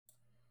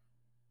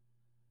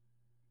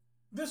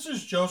This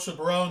is Joseph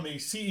Barone, the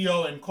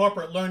CEO and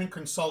corporate learning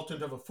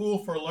consultant of A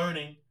Fool for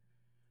Learning,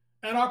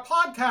 and our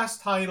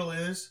podcast title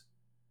is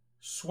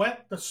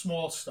Sweat the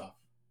Small Stuff.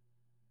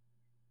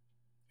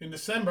 In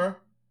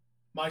December,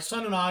 my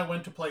son and I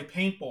went to play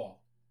paintball.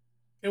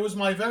 It was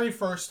my very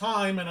first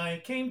time, and I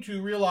came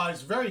to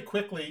realize very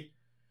quickly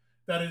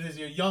that it is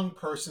a young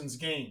person's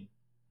game.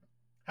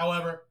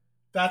 However,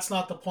 that's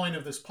not the point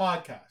of this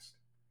podcast.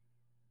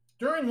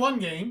 During one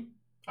game,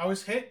 I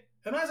was hit,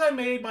 and as I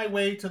made my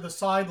way to the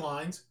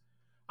sidelines,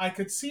 I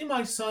could see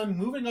my son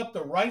moving up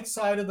the right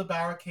side of the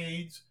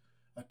barricades,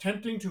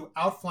 attempting to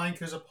outflank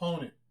his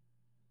opponent.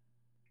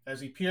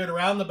 As he peered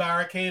around the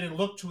barricade and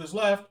looked to his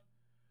left,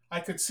 I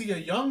could see a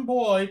young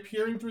boy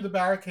peering through the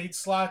barricade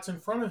slats in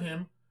front of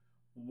him,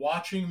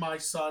 watching my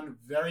son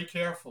very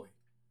carefully.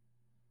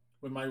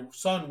 When my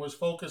son was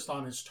focused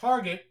on his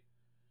target,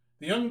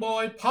 the young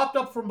boy popped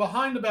up from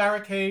behind the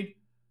barricade,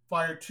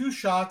 fired 2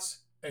 shots,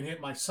 and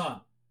hit my son.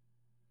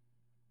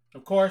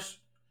 Of course,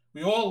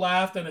 we all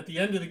laughed and at the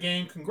end of the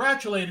game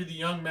congratulated the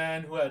young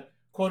man who had,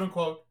 quote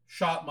unquote,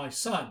 shot my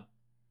son.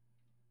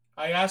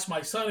 I asked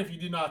my son if he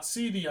did not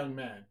see the young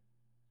man.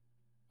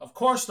 Of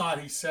course not,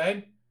 he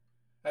said,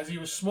 as he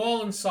was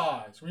small in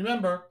size.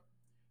 Remember,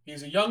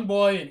 he's a young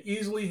boy and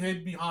easily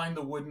hid behind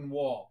the wooden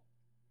wall.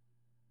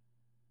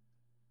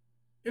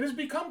 It has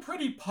become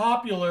pretty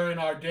popular in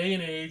our day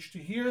and age to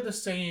hear the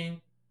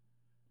saying,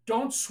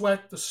 don't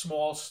sweat the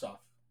small stuff.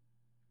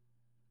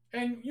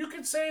 And you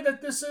could say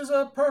that this is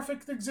a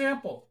perfect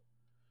example.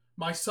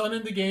 My son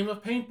in the game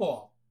of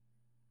paintball.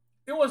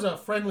 It was a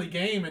friendly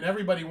game and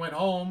everybody went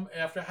home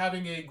after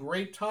having a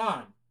great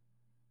time.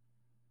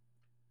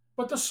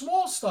 But the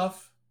small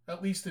stuff,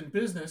 at least in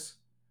business,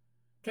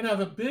 can have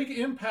a big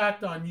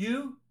impact on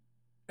you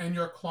and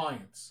your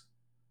clients.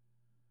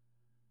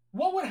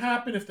 What would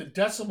happen if the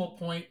decimal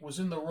point was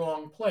in the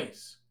wrong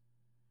place?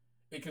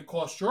 It could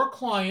cost your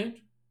client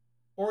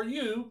or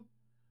you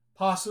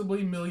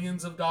possibly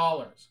millions of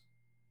dollars.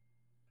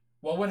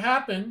 What would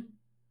happen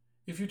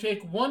if you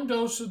take one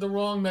dose of the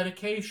wrong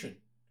medication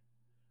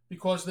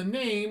because the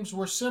names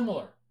were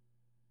similar?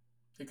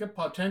 It could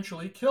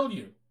potentially kill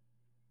you.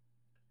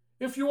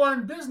 If you are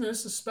in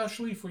business,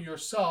 especially for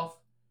yourself,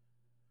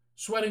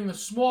 sweating the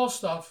small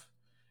stuff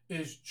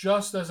is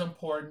just as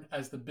important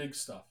as the big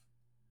stuff.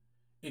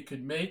 It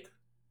could make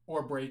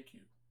or break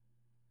you.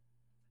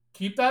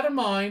 Keep that in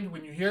mind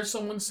when you hear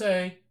someone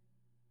say,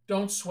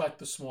 don't sweat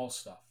the small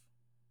stuff.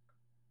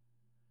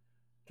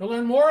 To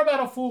learn more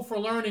about A Fool for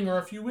Learning, or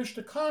if you wish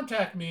to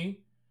contact me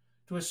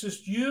to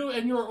assist you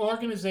and your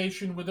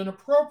organization with an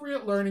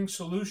appropriate learning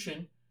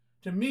solution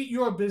to meet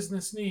your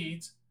business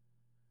needs,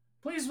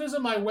 please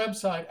visit my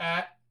website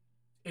at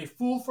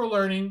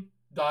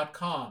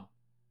afoolforlearning.com.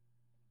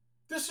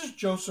 This is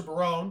Joseph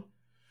Barone,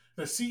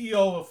 the CEO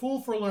of A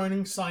Fool for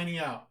Learning, signing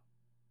out.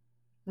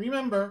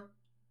 Remember,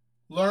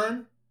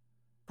 learn,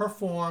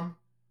 perform,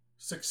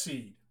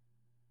 succeed.